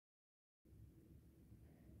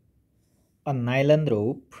A nylon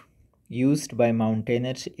rope used by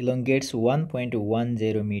mountaineers elongates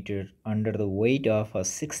 1.10 meter under the weight of a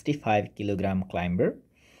 65 kilogram climber.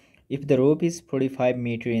 If the rope is 45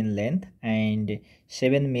 meter in length and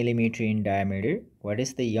 7 millimeter in diameter, what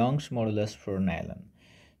is the Young's modulus for nylon?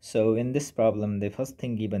 So in this problem, the first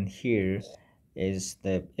thing given here is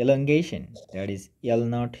the elongation, that is L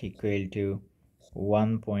naught equal to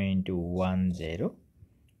 1.10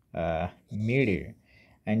 meter,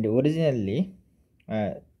 and originally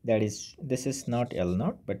this is not L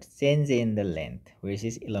naught but change in the length, which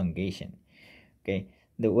is elongation. Okay,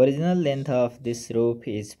 the original length of this rope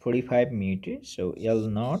is 45 meters, so L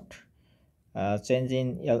naught change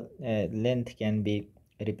in length can be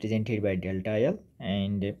represented by delta L,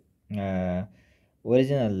 and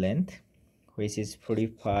original length, which is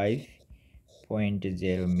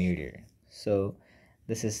 45.0 meter. So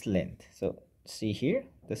this is length. So see here,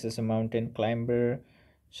 this is a mountain climber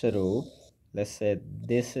rope. Let's say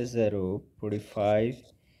this is a rope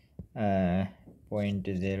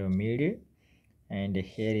 45.0 meter, and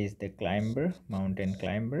here is the climber, mountain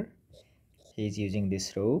climber. He is using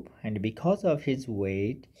this rope, and because of his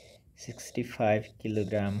weight 65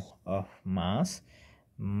 kilogram of mass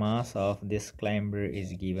of this climber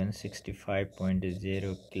is given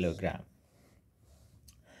 65.0 kilogram.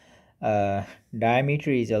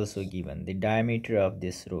 Diameter is also given, the diameter of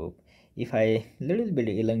this rope. If I little bit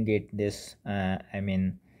elongate this,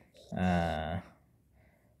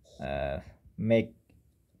 make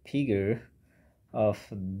figure of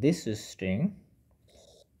this string,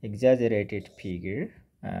 exaggerated figure,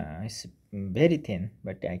 it's very thin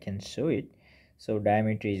but I can show it. So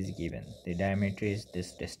diameter is given, the diameter is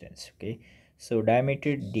this distance. Okay, so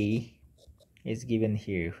diameter D is given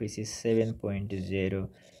here, which is 7.0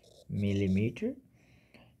 millimeter,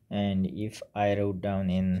 and if I wrote down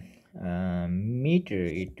in meter,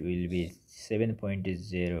 it will be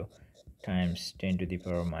 7.0 times 10 to the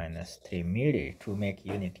power minus 3 meter to make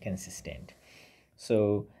unit consistent.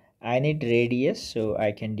 So I need radius, so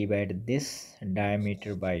I can divide this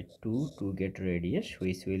diameter by 2 to get radius,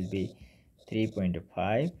 which will be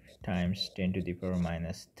 3.5 times 10 to the power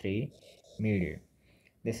minus 3 meter.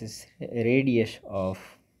 This is radius of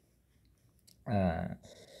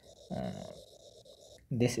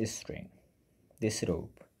this string, this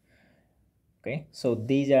rope. Okay, so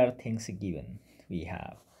these are things given we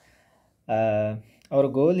have. Our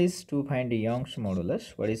goal is to find the Young's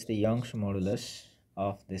modulus. What is the Young's modulus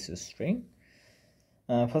of this string?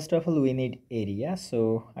 First of all, we need area,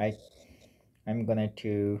 so I'm gonna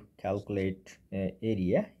to calculate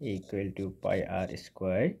area equal to pi r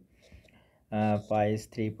squared. Pi is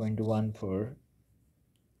 3.14.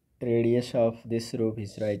 Radius of this rope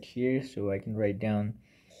is right here, so I can write down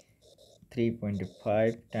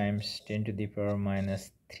 3.5 times 10 to the power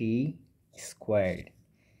minus 3 squared.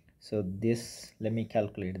 So this, let me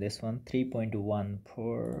calculate this one,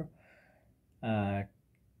 3.14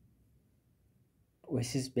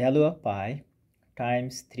 which is value of pi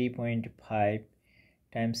times 3.5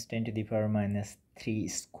 times 10 to the power minus 3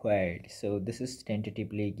 squared. So this is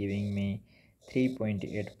tentatively giving me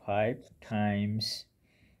 3.85 times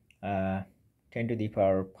 10 to the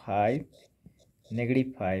power 5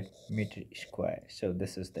 negative 5 meter square. So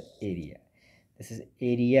this is the area. This is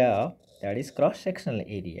area, that is cross-sectional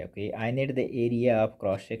area. Okay, I need the area of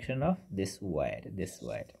cross-section of this wire,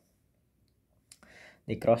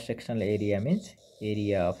 the cross-sectional area means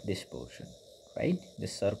area of this portion, right,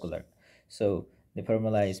 this circular. So the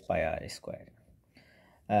formula is pi r squared.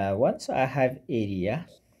 Once I have area,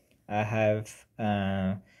 I have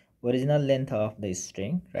original length of the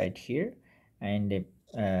string right here, and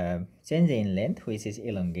change in length, which is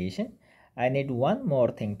elongation. I need one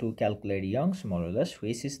more thing to calculate Young's modulus,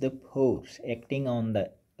 which is the force acting on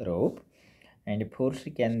the rope, and force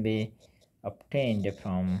can be obtained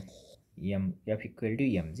from F equal to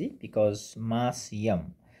mg, because mass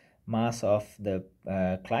mass of the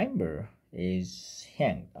climber is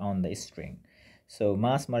hanged on the string. So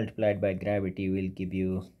mass multiplied by gravity will give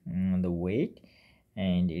you the weight,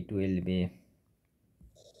 and it will be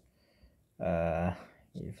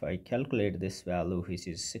if I calculate this value, which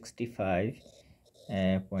is 65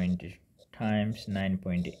 point times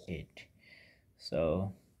 9.8,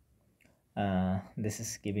 so this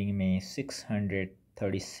is giving me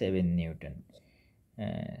 637 Newton.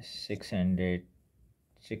 600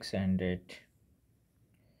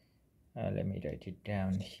 let me write it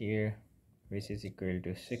down here, which is equal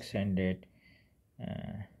to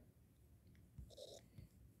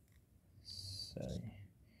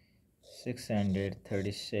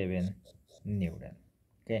 637 Newton.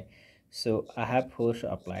 Okay, So I have force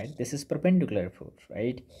applied. This is perpendicular force,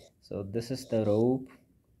 right? So this is the rope,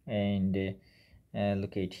 and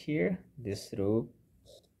look at here, this rope,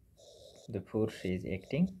 the force is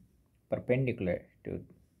acting perpendicular to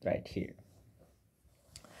right here.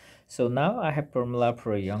 So now I have formula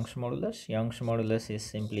for Young's modulus. Young's modulus is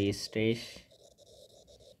simply stress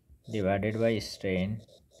divided by strain.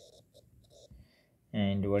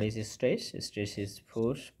 And what is stress? Stress is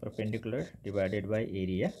force perpendicular divided by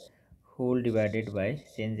area whole divided by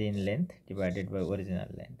change in length divided by original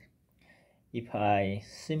length. If I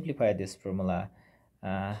simplify this formula,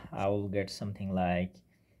 I will get something like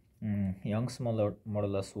Young's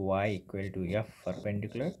modulus y equal to F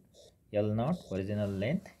perpendicular L naught original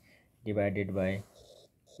length divided by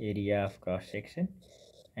area of cross section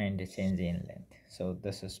and change in length. So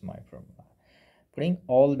this is my formula. Putting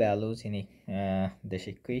all values in this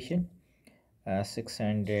equation,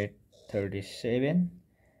 637,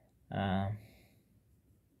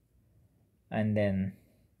 and then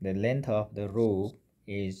the length of the rope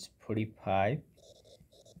is 45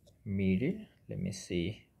 meter. Let me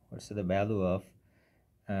see what's the value of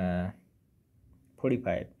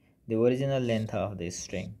 45. The original length of the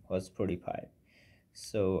string was 45,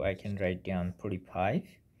 so I can write down 45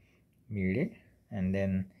 meter, and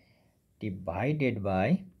then divided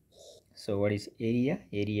by, so what is area?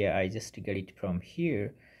 Area, I just get it from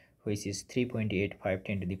here, which is 3.85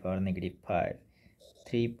 10 to the power negative 5.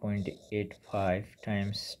 3.85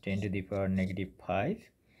 times 10 to the power negative 5,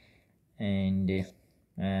 and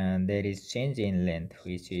there is change in length,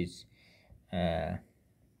 which is how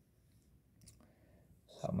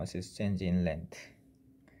much is change in length?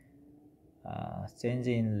 Change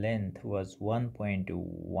in length was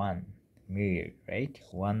 1.1 meter, right?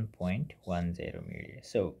 1.10 meter.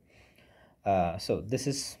 So so this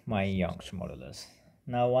is my Young's modulus.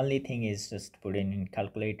 Now only thing is just put in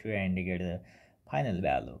calculator and get the final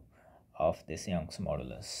value of this Young's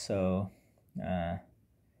modulus. So let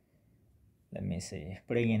me see,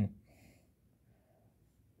 putting in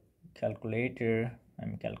calculator,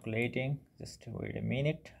 I'm calculating, just wait a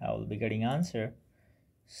minute, I will be getting answer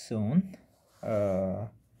soon. Let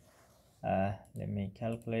me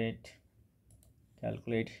calculate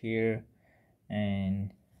here,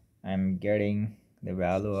 and I'm getting the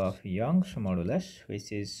value of Young's modulus,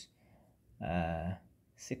 which is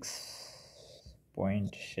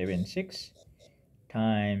 6.76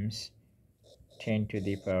 times 10 to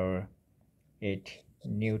the power 8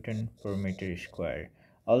 Newton per meter square.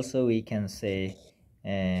 Also we can say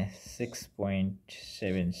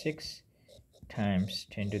 6.76 times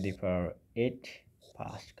 10 to the power 8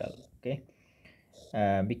 Pascal. Okay,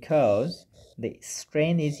 because the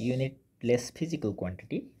strain is unitless physical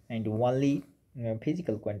quantity, and only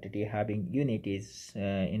physical quantity having unit is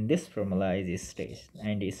in this formula is stress,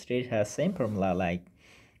 and stress has same formula like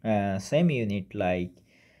same unit like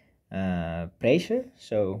pressure.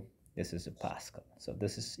 So this is a Pascal. So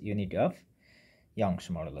this is unit of Young's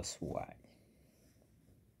modulus y.